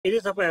यदि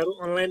तपाईहरु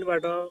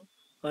अनलाइनबाट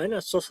हैन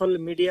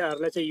सोशल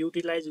मिडियाहरुलाई चाहिँ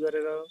युटिलाइज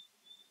गरेर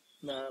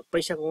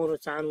पैसा कमाउन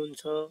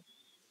चाहनुहुन्छ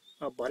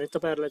भने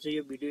तपाईहरुलाई चाहिँ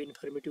यो भिडियो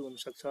इन्फर्मेटिभ हुन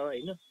सक्छ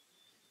हैन।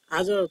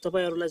 आज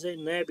तपाईहरुलाई चाहिँ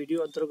नयाँ भिडियो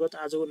अन्तर्गत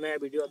आजको नयाँ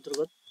भिडियो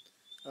अन्तर्गत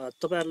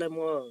तपाईहरुलाई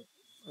म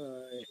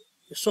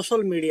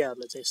सोशल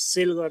मिडियाहरुलाई चाहिँ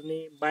सेल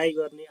गर्ने बाइ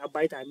गर्ने अब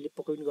बाइ त हामीले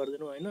पक्कै पनि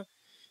गर्दैनौं हैन।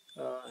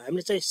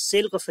 हामीले चाहिँ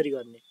सेल कसरी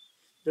गर्ने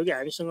जो कि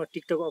हामीसँग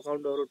टिकटक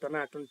अकाउन्टहरु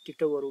टनाटन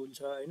टिकटकहरु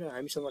हुन्छ हैन।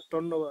 हामीसँग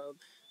टन्न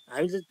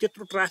हामीले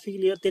त्यत्रो ट्राफिक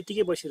लिएर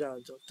त्यतिकै बसिरहेको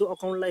हुन्छ त्यो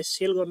अकाउन्टलाई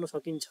सेल गर्न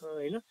सकिन्छ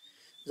हैन।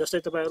 जस्तै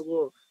तपाईहरुको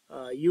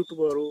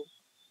युट्युबहरु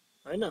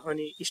हैन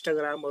अनि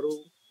इन्स्टाग्रामहरु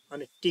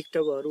अनि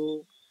टिकटकहरु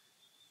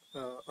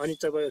अनि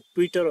तपाईको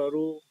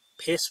ट्विटरहरु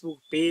फेसबुक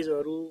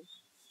पेजहरु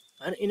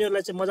हैन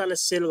यिनीहरुलाई चाहिँ मजाले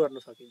सेल गर्न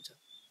सकिन्छ।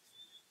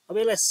 अब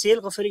यसलाई सेल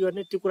कसरी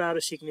गर्ने त्यो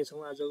कुराहरु सिक्ने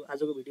छौं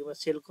आजको भिडियोमा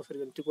सेल कसरी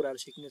गर्ने त्यो कुराहरु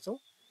सिक्ने छौं।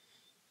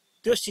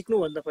 त्यो सिक्नु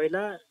भन्दा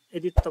पहिला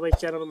यदि तपाई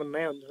च्यानलमा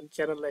नयाँ हुनुहुन्छ भने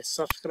च्यानललाई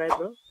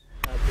सब्स्क्राइब र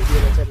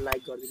भिडियोलाई चाहिँ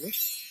लाइक गरिदिनुस्।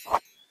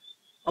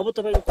 अब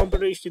तपाईको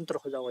कम्प्युटर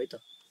स्क्रिनतर्फ जाउँ है त।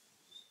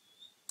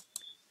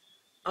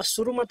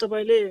 सुरुमा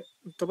तपाईले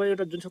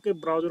एउटा जुनसुकै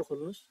ब्राउजर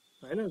खोल्नुस्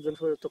हैन।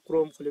 जुनसुकै त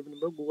क्रोम खोले पनि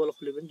भयो गुगल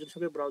खोले पनि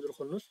जुनसुकै ब्राउजर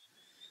खोल्नुस्।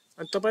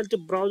 अनि तपाईले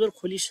त्यो ब्राउजर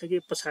खोलिसके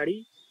पछाडी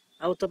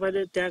अब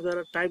तपाईले त्यहाँ गएर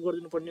टाइप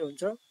गरिदिनु पर्ने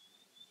हुन्छ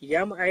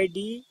MID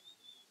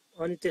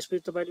अनि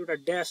त्यसपछि तपाईले एउटा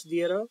ड्याश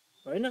दिएर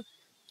हैन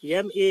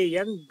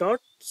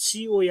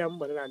man.com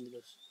भनेर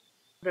हान्दिनुस्।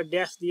 एउटा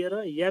ड्याश दिएर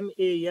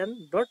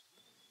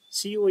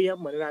man.com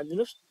भनेर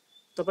हान्दिनुस्।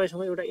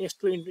 तपाईसँग एउटा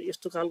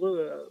यस्तो खालको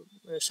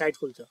साइट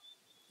खुल्छ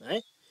है।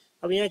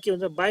 अब यहाँ के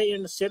हुन्छ by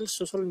and sale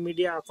social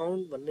media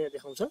account भन्ने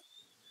देखाउँछ।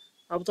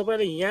 अब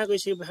तपाईले यहाँ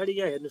गइसके पछाडी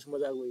यहाँ हेर्नुस्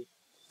मजाको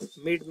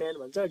मिडम्यान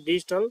भन्छ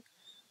डिजिटल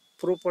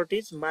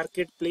प्रोपर्टिज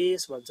मार्केट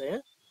प्लेस भन्छ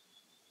यहाँ।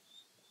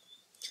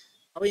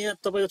 अब यहाँ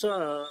तपाईको छ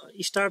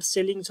स्टार्ट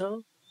सेलिङ छ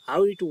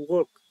हाउ इट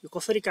वर्क यो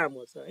कसरी काम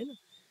गर्छ हैन।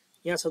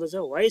 यहाँ छ त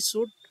व्हाई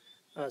शुड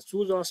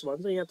चुज अस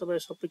भन्छ। यहाँ तपाई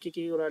सबै के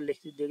कुरा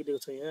लेखिदिएको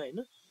छ यहाँ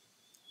हैन।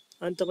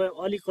 अनि तपाई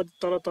अलिकति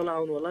तल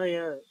आउनु होला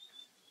यहाँ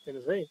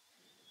हेर्नुस् है।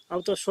 अब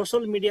त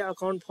social media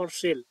account for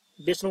sale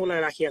बेच्नको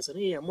लागि राखिएको छ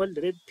नि। यहाँ मैले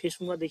धेरै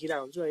फेसबुकमा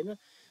देखिरहेको हुन्छु हैन।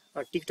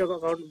 टिकटक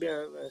अकाउन्ट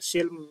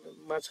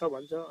सेलमा छ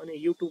भन्छ अनि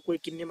युट्युब कोही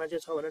किन्ने मान्छे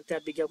छ भने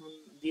त्यहाँ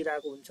विज्ञापन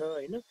दिइरहेको हुन्छ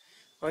हैन।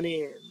 अनि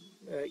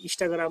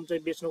इन्स्टाग्राम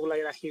चाहिँ बेच्नको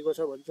लागि राखिएको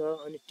छ भन्छ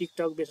अनि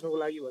टिकटक बेच्नको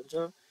लागि भन्छ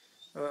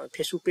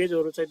फेसबुक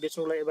पेजहरु चाहिँ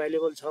बेच्नको लागि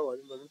अवेलेबल छ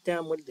भन्छ।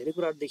 त्यहाँ मैले धेरै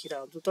कुराहरु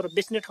देखिरहेको हुन्छु तर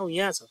बेच्ने ठाउँ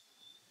यहाँ छ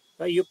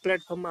र यो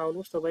प्लेटफर्ममा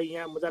आउनुस् तपाई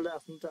यहाँ मजाले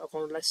आफ्नो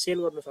अकाउन्टलाई सेल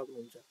गर्न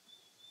सक्नुहुन्छ।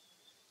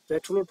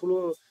 त्यो ठुलो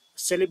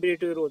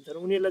सेलिब्रिटीहरु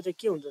हुन्छन् उनीहरुलाई चाहिँ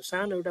के हुन्छ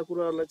सानो एउटा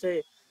कुराहरुलाई चाहिँ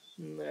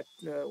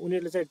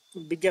उनीहरुले चाहिँ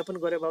विज्ञापन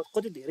गरे बापत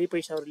कति धेरै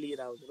पैसाहरु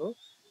लिएर आउँछन् हो।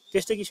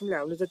 त्यस्तै किसिमले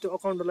हामीले चाहिँ त्यो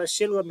अकाउन्टलाई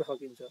सेल गर्न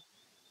सकिन्छ।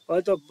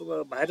 अहिले त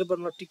भाइरल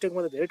बन्न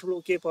टिकटकमा त धेरै ठुलो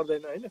के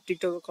पर्दैन हैन।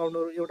 टिकटक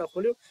अकाउन्टहरु एउटा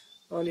खोल्यो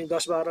अनि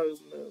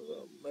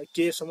 10-12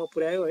 के सम्म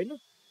पुर्यायो हैन।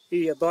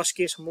 यो 10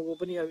 के सम्मको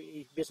पनि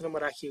बेच्नमा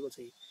राखिएको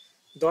छ।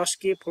 10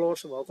 के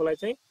फलोअर्स भएकोलाई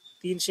चाहिँ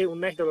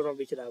 $319 मा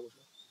बेचिरहेको छ।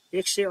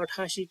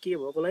 188 के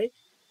भएकोलाई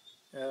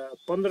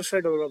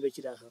 $1500 मा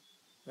बेचिरहेको छ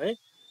है।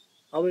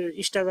 अब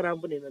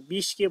इन्स्टाग्राम पनि हैन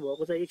 20 के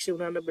भएको चाहिँ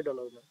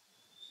 $189 मा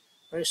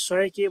अनि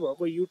 100 के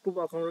भएको युट्युब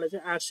अकाउन्टलाई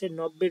चाहिँ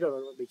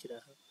 $890 मा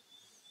बेचिरहेको छ।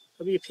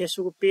 अब यो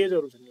फेसबुक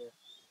पेजहरु छन् यहाँ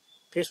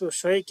फेसबुक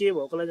 100 के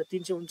भएकोलाई चाहिँ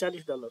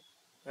 $339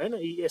 हैन।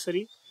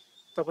 यसरी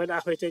तपाईले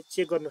आफै चाहिँ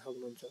चेक गर्न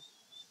सक्नुहुन्छ।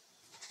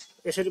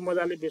 यसरी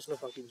मजाले बेच्न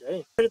सकिन्छ है।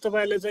 यसरी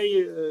तपाईले चाहिँ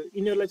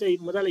यिनीहरुलाई चाहिँ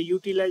मजाले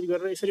युटिलाइज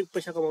गरेर यसरी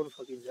पैसा कमाउन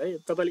सकिन्छ है।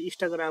 तपाईले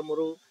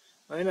इन्स्टाग्रामहरु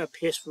हैन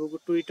फेसबुक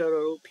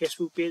ट्विटरहरु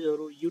फेसबुक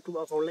पेजहरु युट्युब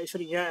अकाउन्टलाई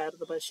यसरी यहाँ आएर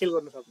तपाई सेल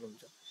गर्न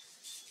सक्नुहुन्छ।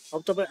 अब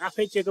तपाई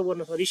आफै चेकअप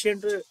गर्न सक्नुहुन्छ।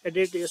 Recent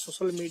added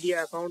social media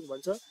account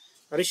भन्छ।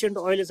 रिसेन्ट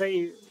अहिले चाहिँ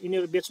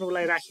यिनीहरु बेच्नको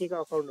लागि राखिएका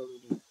अकाउन्टहरु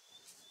नि।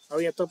 अब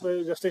यहाँ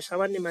तपाई जस्तै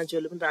सामान्य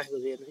मान्छेहरुले पनि राखेको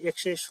छ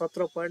हेर्नुस्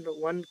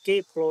 117.1 के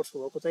फलोअर्स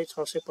भएको चाहिँ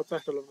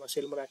 $650 मा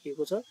सेलमा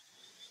राखिएको छ।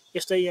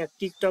 यस्तै यहाँ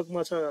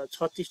टिकटकमा छ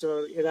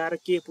 $36 11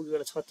 के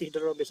पुगेर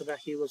 $36 मा बेच्न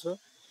राखिएको छ।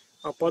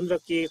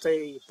 15 के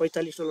चाहिँ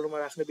 $45 मा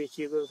राख्न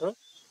बेचिएको छ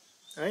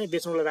है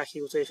बेच्नलाई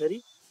राखिएको छ।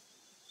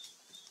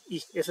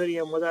 यसरी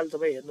यहाँ मजाले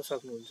तपाई हेर्न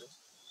सक्नुहुन्छ।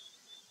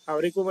 अब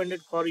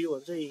रिकमेन्डेड फर यु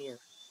भन्छ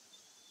यहाँ।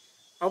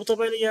 अब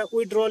तपाईले यहाँ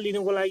विथड्र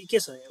लिनको लागि के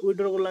छ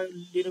विथड्रको लागि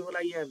लिनको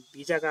लागि यहाँ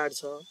भिजा कार्ड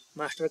छ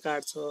मास्टर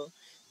कार्ड छ।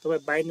 तपाई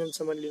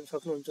बाइनेन्समा लिन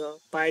सक्नुहुन्छ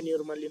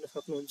पायोनियरमा लिन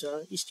सक्नुहुन्छ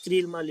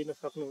स्क्रिलमा लिन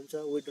सक्नुहुन्छ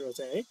विथड्र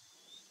चाहिँ है।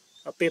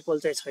 अब पेपल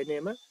चाहिँ छैन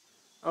यसमा।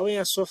 अब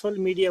यहाँ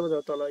सोशल मिडियामा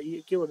तल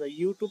के भन्छ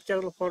YouTube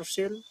channel for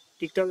sale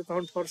TikTok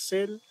account for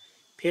sale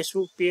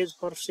Facebook page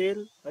for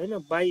sale हैन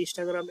by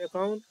Instagram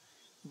account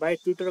by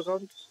Twitter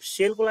account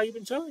सेलको लागि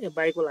पनि छ या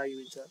बाइको लागि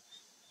पनि छ।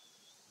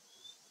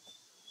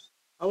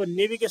 अब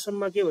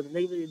नेभिगेसनमा के भन्छ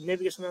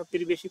नेभिगेसनमा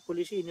प्रिभेसी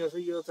पोलिसी यिनीहरु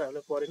यो त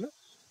हामीलाई परेन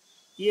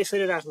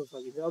यसरी राख्न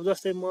सकिन्छ। अब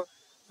जस्तै म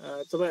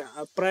तपाई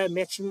प्राय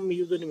म्याक्सिमम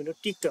युज गर्ने भनेको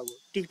टिकटक हो।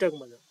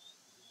 टिकटकमा छ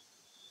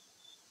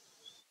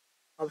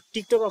अब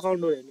टिकटक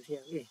अकाउन्ट हेर्नुस्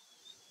यहाँ के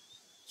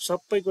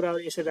सबै कुराहरु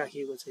यसरी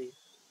राखिएको छ।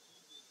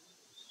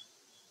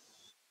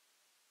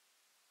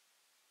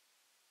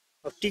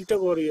 अब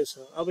टिकटकहरु यो छ।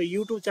 अब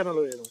युट्युब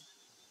च्यानलहरु हेरौँ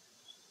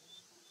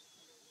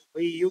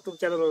युट्युब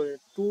च्यानल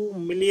 2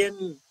 मिलियन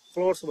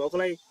फलोवर्स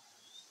भएकोलाई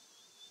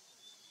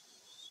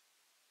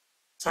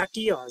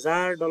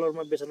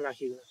 $60,000 बेच्न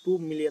राखिएको छ। 2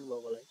 मिलियन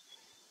भएकोलाई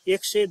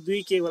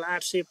 102 के बेला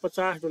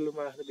 $850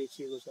 राखेर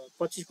बेचिएको छ।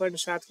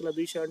 25.7 के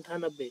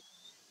 298।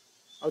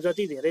 अब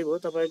जति धेरै भयो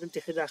तपाईँ पनि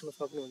त्यसरी राख्न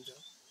सक्नुहुन्छ।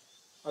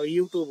 अब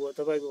युट्युब हो,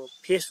 तपाईँको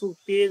फेसबुक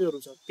पेजहरू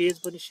छ, पेज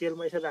पनि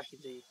सेलमा यसरी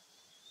राखिन्छ।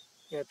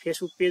 यहाँ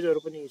फेसबुक पेजहरू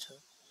पनि छ।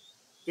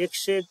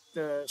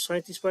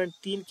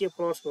 137.3 के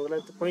फलोवर्स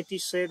भएकोलाई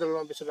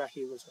 $3500 बेचेर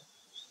राखिएको छ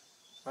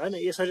होइन।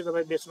 यसरी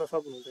तपाईँ बेच्न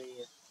सक्नुहुन्छ।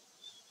 यहाँ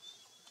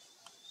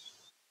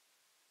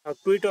अब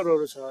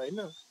ट्विटरहरू छ होइन,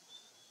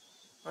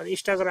 अनि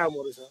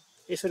इन्स्टाग्रामहरू छ।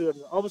 यसरी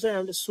गर्नु। अब चाहिँ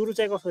हामीले सुरु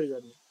चाहिँ कसरी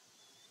गर्ने?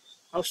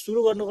 अब सुरु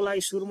गर्नुको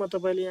लागि सुरुमा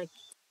तपाईँले यहाँ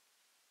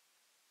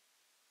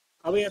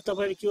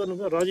तपाईँले के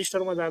गर्नुहुन्छ,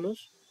 रजिस्टरमा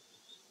जानुहोस्।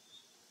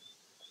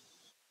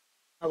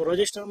 अब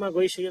रजिस्टरमा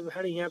गइसके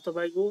पछाडि यहाँ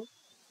तपाईँको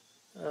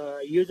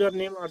युजर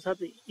नेम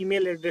अर्थात्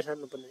इमेल एड्रेस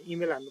हाल्नुपर्ने,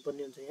 इमेल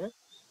हाल्नुपर्ने हुन्छ। यहाँ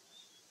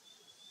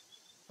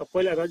अब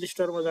पहिला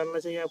रजिस्टरमा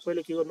जानलाई चाहिँ यहाँ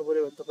पहिला के गर्नु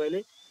पर्यो भने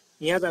तपाईँले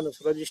यहाँ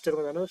जानुहोस्,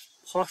 रजिस्टरमा जानुहोस्,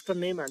 फर्स्ट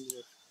नेम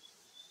हालिदिनुहोस्।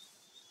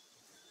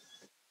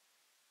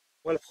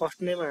 मैले फर्स्ट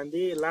नेम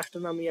हालिदिएँ,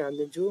 लास्ट नाम यहाँ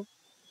हालिदिन्छु।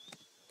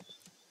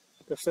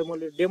 जस्तै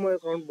मैले डेमो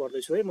एकाउन्ट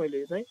भर्दैछु है,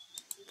 मैले चाहिँ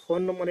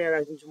फोन नम्बर यहाँ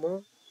राखिदिन्छु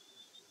म।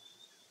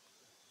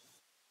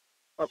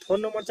 फोन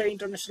नम्बर चाहिँ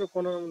इन्टरनेसनल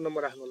फोन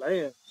नम्बर राख्नु होला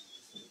है।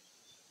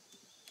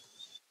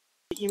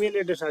 इमेल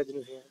एड्रेस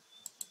राखिदिनुहोस् यहाँ।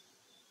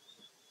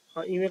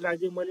 इमेल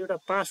राखिदिएँ। मैले एउटा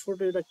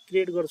पासवर्ड एउटा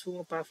क्रिएट गर्छु,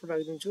 म पासवर्ड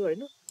राखिदिन्छु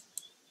होइन।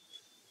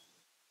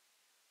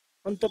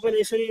 अनि तपाईँले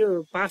यसरी यो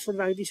पासवर्ड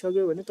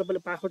राखिदिइसक्यो भने तपाईँले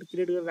पासवर्ड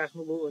क्रिएट गरेर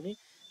राख्नुभयो भने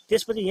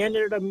त्यसपछि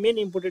यहाँनिर एउटा मेन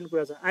इम्पोर्टेन्ट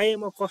कुरा छ,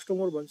 आइएम अ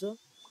कस्टमर भन्छ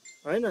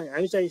होइन।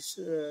 हामी चाहिँ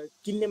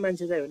किन्ने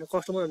मान्छे चाहिँ होइन,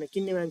 कस्टमर भने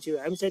किन्ने मान्छे हो।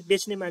 हामी चाहिँ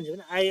बेच्ने मान्छे हो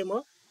भने आइएम अ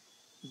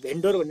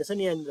भेन्डर भन्ने छ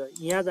नि यहाँनिर,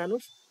 यहाँ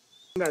जानुहोस्,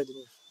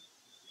 राखिदिनुहोस्।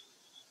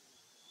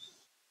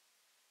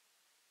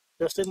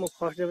 जस्तै म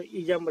फर्स्ट नेम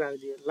इक्जाम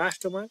राखिदिएँ,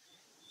 लास्टमा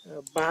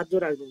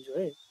बहादुर राखिदिन्छु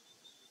है,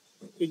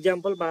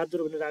 इक्जाम्पल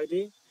बहादुर भनेर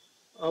राखिदिएँ।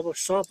 अब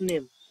सप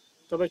नेम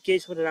तपाईँ केही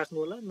छ भने राख्नु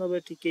होला, नभए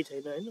ठिक केही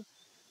छैन होइन।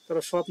 तर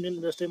सप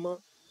नेम जस्तै म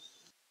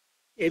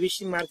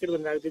एबिसी मार्केट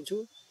भनेर राखिदिन्छु।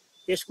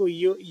 यसको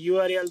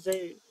युआरएल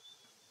चाहिँ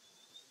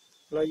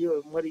ल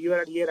यो मैले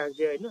युआरएल यो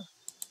राखिदिएँ होइन।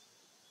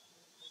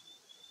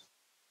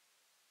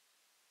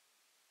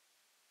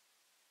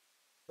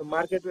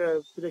 मार्केट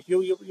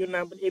यो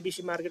नाम पनि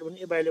एबिसी मार्केट पनि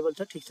एभाइलेबल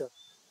छ, ठिक छ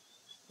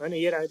होइन।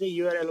 यो राखिदिएँ,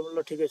 युआरएल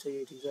ल ठिकै छ,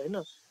 यो ठिक छ होइन।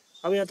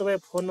 अब यहाँ तपाईँ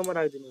फोन नम्बर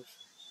राखिदिनुहोस्।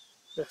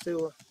 जस्तै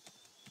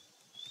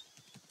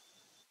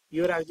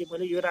यो राखिदिएँ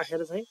मैले, यो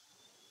राखेर चाहिँ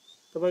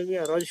तपाईँको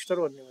यहाँ रजिस्टर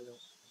भन्नेमा जाउँ।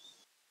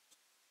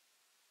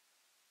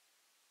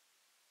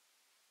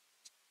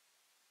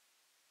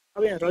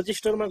 अब यहाँ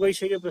रजिस्टरमा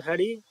गइसके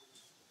पछाडि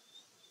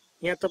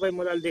यहाँ तपाईँ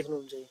मजाले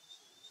देख्नुहुन्छ,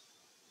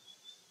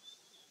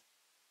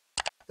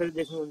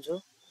 देख्नुहुन्छ।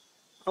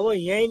 अब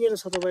यहीँनिर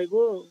छ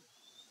तपाईँको,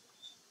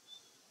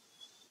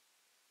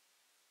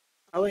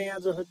 अब यहाँ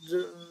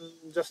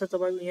जस्तै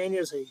तपाईँको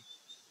यहीँनिर छ,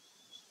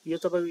 यो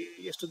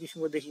तपाईँको यस्तो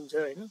किसिमको देखिन्छ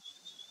होइन।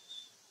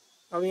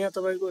 अब यहाँ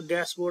तपाईँको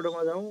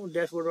ड्यासबोर्डमा जाउँ,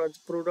 ड्यासबोर्डमा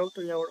प्रोडक्ट,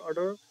 यहाँबाट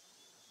अर्डर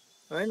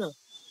होइन।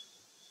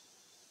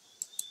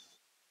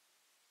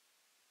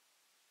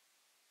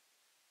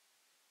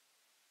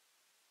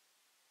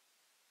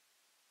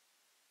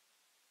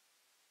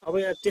 अब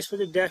यहाँ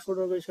त्यसपछि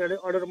ड्यासबोर्डमा गइसकेर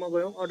अर्डरमा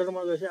गयौँ,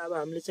 अर्डरमा गएपछि अब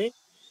हामीले चाहिँ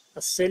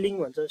सेलिङ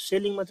भन्छ।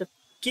 सेलिङमा चाहिँ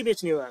के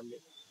बेच्ने हो हामीले?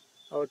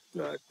 अब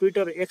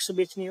ट्विटर एक्स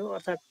बेच्ने हो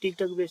अर्थात्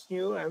टिकटक बेच्ने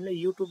हो, हामीले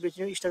युट्युब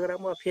बेच्ने हो,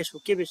 इन्स्टाग्राम वा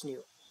फेसबुक के बेच्ने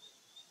हो?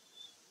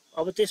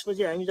 अब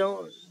त्यसपछि हामी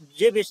जाउँ,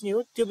 जे बेच्ने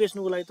हो त्यो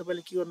बेच्नुको लागि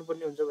तपाईँले के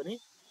गर्नुपर्ने हुन्छ भने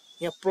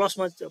यहाँ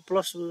प्लसमा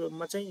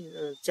चाहिँ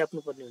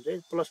च्याप्नुपर्ने हुन्छ है।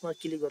 प्लसमा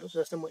क्लिक गर्नुहोस्।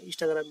 जस्तै म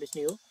इन्स्टाग्राम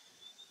बेच्ने हो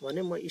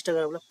भने म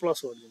इन्स्टाग्रामलाई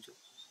प्लस गरिदिन्छु।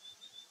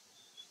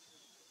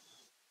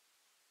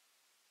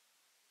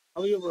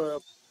 अब यो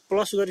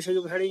प्लस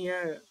गरिसके पछाडि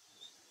यहाँ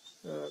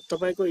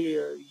तपाईँको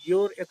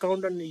your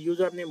account and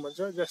user name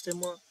भन्छ। जस्तै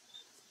म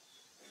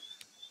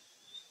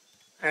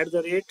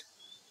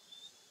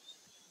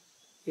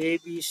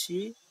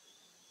 @ABC,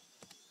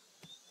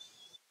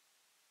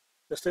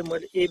 जस्तै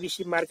मैले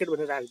एबिसी मार्केट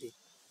भनेर राखिदिएँ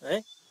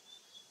है।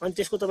 अनि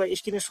त्यसको तपाईँ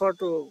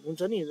स्क्रिनसट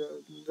हुन्छ नि,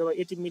 जब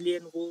यति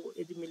मिलियनको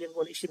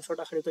स्क्रिनसट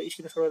राखेर त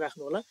स्क्रिनसट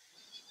राख्नु होला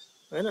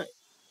होइन।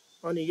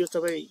 अनि यो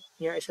तपाईँ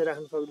यहाँ यसरी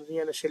राख्नु सक्नुहुन्छ।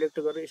 यहाँ सेलेक्ट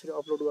गरेर यसरी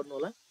अपलोड गर्नु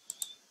होला।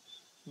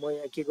 म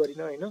यहाँ के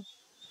गरिनँ होइन।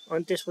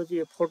 अनि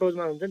त्यसपछि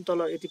फोटोजमा हुन्छ नि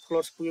तल यति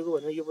फ्लोर्स पुगेको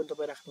भनेर यो पनि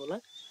तपाईँ राख्नु होला,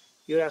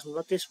 यो राख्नु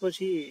होला।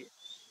 त्यसपछि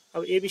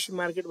अब एबिसी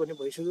मार्केट भन्ने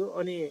भइसक्यो।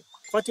 अनि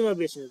कतिमा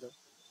बेच्ने त?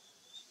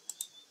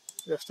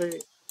 जस्तै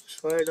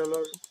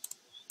 $100,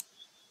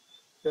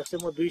 जस्तै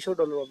म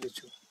 $200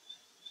 बेच्छु,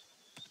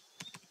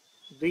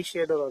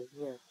 $200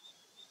 यहाँ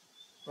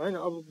होइन।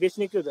 अब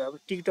बेच्ने के हो त? अब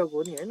टिकटक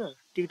हो नि होइन।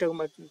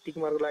 टिकटकमा टिक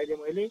मार्क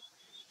लगाइदिएँ मैले।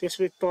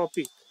 त्यसपछि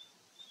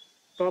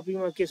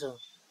टपिकमा के छ,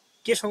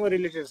 केसँग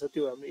रिलेटेड छ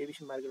त्यो हाम्रो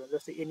एबिसी मार्केटमा।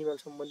 जस्तै एनिमल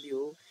सम्बन्धी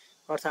हो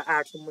अर्थात्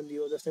आर्ट सम्बन्धी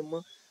हो, जस्तै म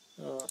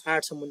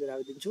आर्ट सम्बन्धी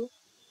राखिदिन्छु।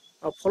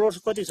 अब फलोवर्स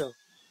कति छ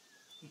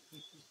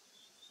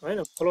होइन,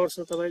 फलोवर्स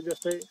तपाईँ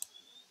जस्तै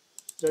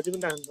जति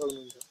पनि राख्नु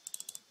सक्नुहुन्छ।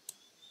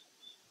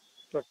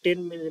 ल 10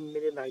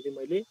 मिलियन राखिदिएँ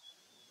मैले।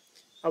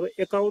 अब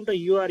एकाउन्ट र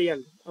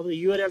युआरएल, अब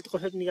युआरएल त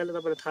कसरी निकाल्ने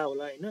तपाईँलाई थाहा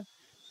होला होइन,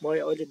 म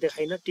अहिले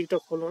देखाइनँ।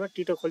 टिकटक खोल्नु होला,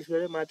 टिकटक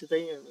खोलिसकेर माथि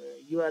चाहिँ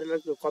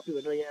युआरएल कपी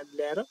भनेर यहाँ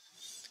ल्याएर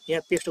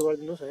यहाँ पेस्ट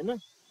गरिदिनुहोस् होइन।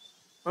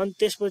 अनि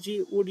त्यसपछि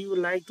would you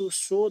like to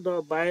so the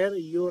buyer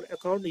your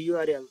account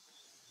URL,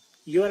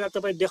 URL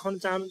तपाईँ देखाउन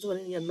चाहनुहुन्छ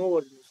भने यहाँ नो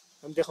गरिदिनुहोस्,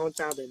 हामी देखाउन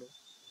चाहदैनौँ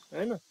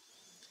होइन।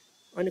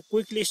 अनि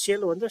क्विकली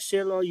सेल भन्छ,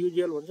 सेल अर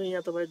युजुअल भन्छ,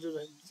 यहाँ तपाईँ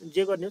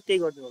जे गर्ने हो त्यही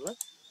गरिदिनु होला।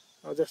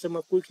 जस्तै म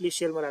क्विकली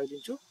सेलमा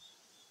राखिदिन्छु।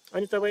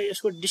 अनि तपाईँ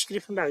यसको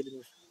डिस्क्रिप्सन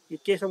राखिदिनुहोस्, यो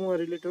केसँग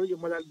रिलेटेड हो यो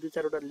मजाले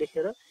 2-4 वटा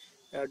लेखेर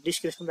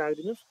डिस्क्रिप्सन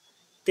राखिदिनुहोस्।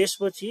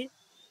 त्यसपछि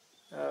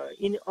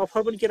यिनी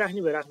अफर पनि के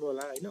राख्ने भए राख्नु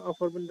होला होइन,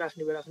 अफर पनि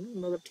राख्ने भए राख्नु,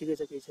 नत्र ठिकै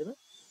छ, केही छैन।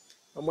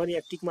 मैले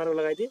यहाँ टिक मार्क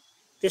लगाइदिएँ।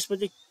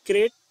 त्यसपछि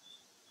create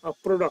a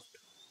product,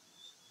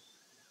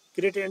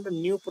 create and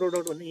new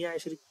product भन्ने यहाँ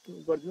यसरी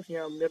गरिदिनुहोस्।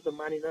 यहाँ मेरो त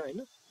मानिन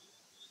होइन,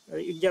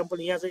 इक्जाम्पल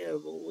यहाँ चाहिँ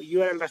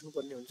युआरएल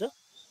राख्नुपर्ने हुन्छ,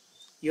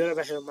 युआरएल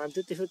राखेर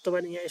मान्थ्यो। त्यसपछि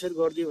तपाईँले यहाँ यसरी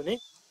गरिदियो भने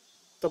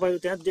तपाईँको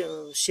त्यहाँ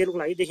सेलको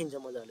लागि देखिन्छ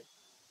मजाले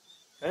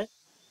है।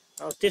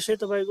 त्यसै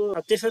तपाईँको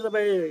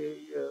तपाईँ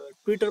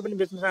ट्विटर पनि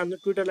बेच्न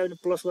चाहनुहुन्छ, ट्विटरलाई पनि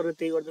प्लस गरेर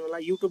त्यही गरिदिनु होला।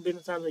 युट्युब बेच्न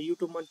चाहनुहुन्छ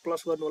युट्युबमा पनि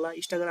प्लस गर्नु होला,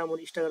 इन्स्टाग्राम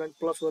भने इन्स्टाग्राम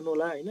प्लस गर्नु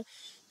होला होइन।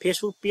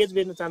 फेसबुक पेज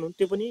बेच्न चाहनुहुन्छ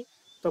त्यो पनि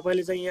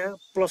तपाईँले चाहिँ यहाँ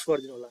प्लस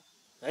गरिदिनु होला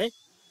है।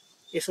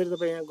 यसरी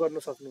तपाईँ यहाँ गर्न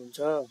सक्नुहुन्छ।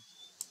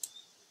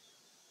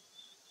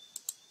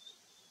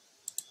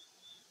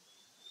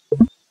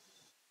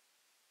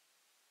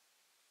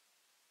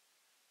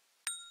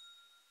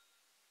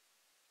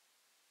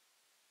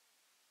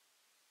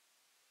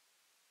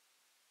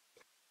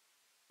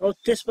 अब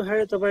त्यस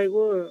पछाडि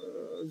तपाईँको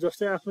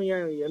जस्तै आफ्नो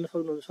यहाँ हेर्न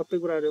सक्नुहुन्छ सबै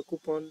कुराहरू,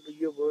 कुपन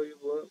यो भयो यो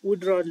भयो।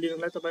 विथड्र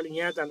लिनलाई तपाईँले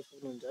यहाँ जान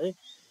सक्नुहुन्छ है।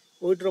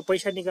 विथड्र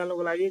पैसा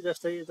निकाल्नको लागि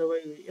जस्तै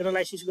तपाईँ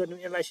एनालाइसिस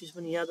गर्ने, एनालाइसिस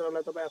पनि यहाँ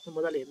जानलाई तपाईँ आफ्नो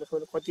मजाले हेर्न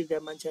सक्नुहुन्छ। कति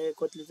त्यहाँ मान्छे आयो,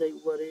 कतिले चाहिँ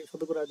उ गरे,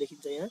 सबै कुरा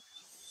देखिन्छ यहाँ।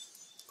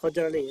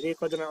 कतिजनाले हेरे,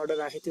 कतिजना अर्डर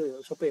राखे,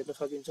 त्यो सबै हेर्न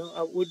सकिन्छ।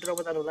 अब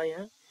विथड्रमा जानु होला।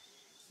 यहाँ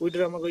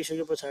विथड्रमा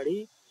गइसके पछाडि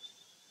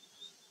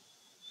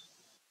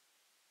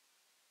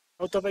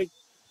अब तपाईँ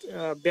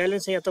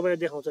ब्यालेन्स यहाँ तपाईँले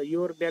देखाउँछ,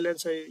 योर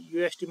ब्यालेन्स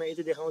युएसडीमा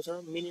यति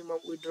देखाउँछ। मिनिमम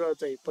विथड्र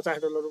चाहिँ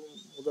 $50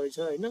 हुँदो रहेछ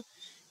होइन।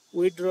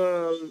 विथड्र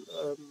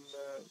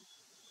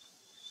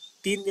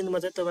 3 दिनमा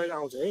चाहिँ तपाईँको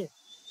आउँछ है,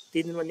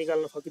 3 दिनमा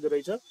निकाल्न सकिँदो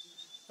रहेछ।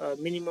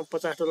 मिनिमम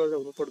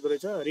 $50 हुनु पर्दो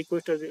रहेछ।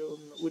 रिक्वेस्ट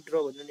विथड्र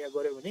भनेर यहाँ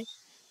गऱ्यो भने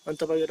अनि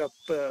तपाईँको एउटा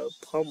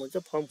फर्म हुन्छ,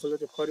 फर्म खोल्दा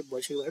त्यो फर्म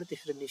भइसकेपछि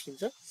त्यसरी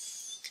निस्किन्छ।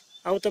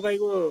 अब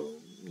तपाईँको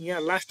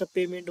यहाँ लास्ट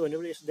पेमेन्ट भनेर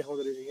पनि यस्तो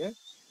देखाउँदो रहेछ।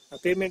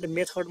 यहाँ पेमेन्ट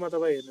मेथडमा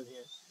तपाईँ हेर्नुहोस्,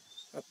 यहाँ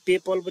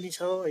पेपल पनि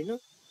छ होइन,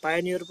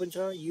 पायोनियर पनि छ,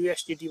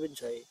 युएसडिटी पनि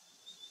छ।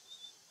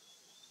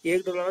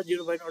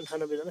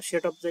 $1.0.98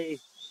 सेटअप चाहिँ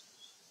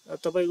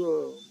तपाईँको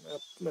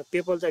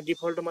पेपल चाहिँ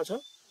डिफल्टमा छ,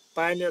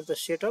 पायोनियर त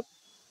सेटअप,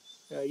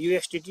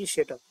 युएसडिटी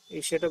सेटअप।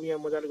 यो सेटअप यहाँ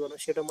मजाले गर्नु।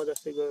 सेटअपमा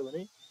जस्तै गयो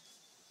भने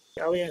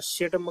अब यहाँ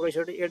सेटअपमा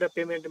गइसक्यो एड अ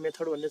पेमेन्ट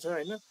मेथड भन्ने छ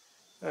होइन।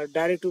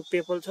 डाइरेक्ट टु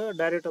पेपल छ,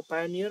 डाइरेक्ट टु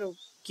पायोनियर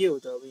के हो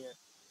त। अब यहाँ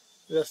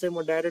जस्तै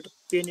म डाइरेक्ट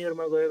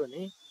पेनियरमा गयो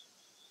भने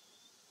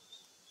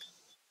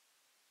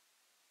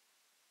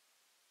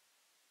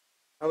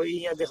अब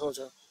यहाँ देखाउँछ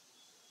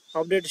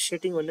अपडेट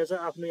सेटिङ भन्ने छ।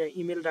 आफ्नो यहाँ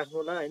इमेल राख्नु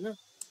होला होइन,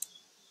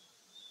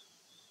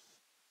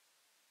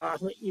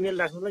 आफ्नो इमेल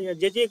राख्नु होला। यहाँ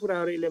जे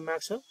कुराहरू यसले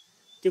माग्छ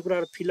त्यो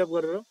कुराहरू फिलअप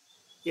गरेर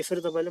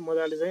यसरी तपाईँले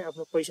मजाले चाहिँ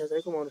आफ्नो पैसा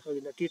चाहिँ कमाउन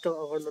सकिन्छ। टिकटक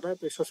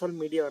अकाउन्टबाट सोसल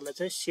मिडियाहरूलाई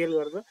चाहिँ सेल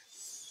गरेर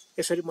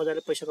यसरी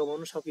मजाले पैसा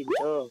कमाउन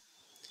सकिन्छ।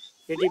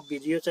 यदि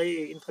भिडियो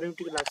चाहिँ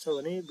इन्फर्मेटिभ लाग्छ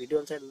भने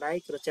भिडियोलाई चाहिँ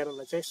लाइक र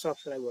च्यानललाई चाहिँ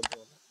सब्सक्राइब गर्नु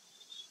होला।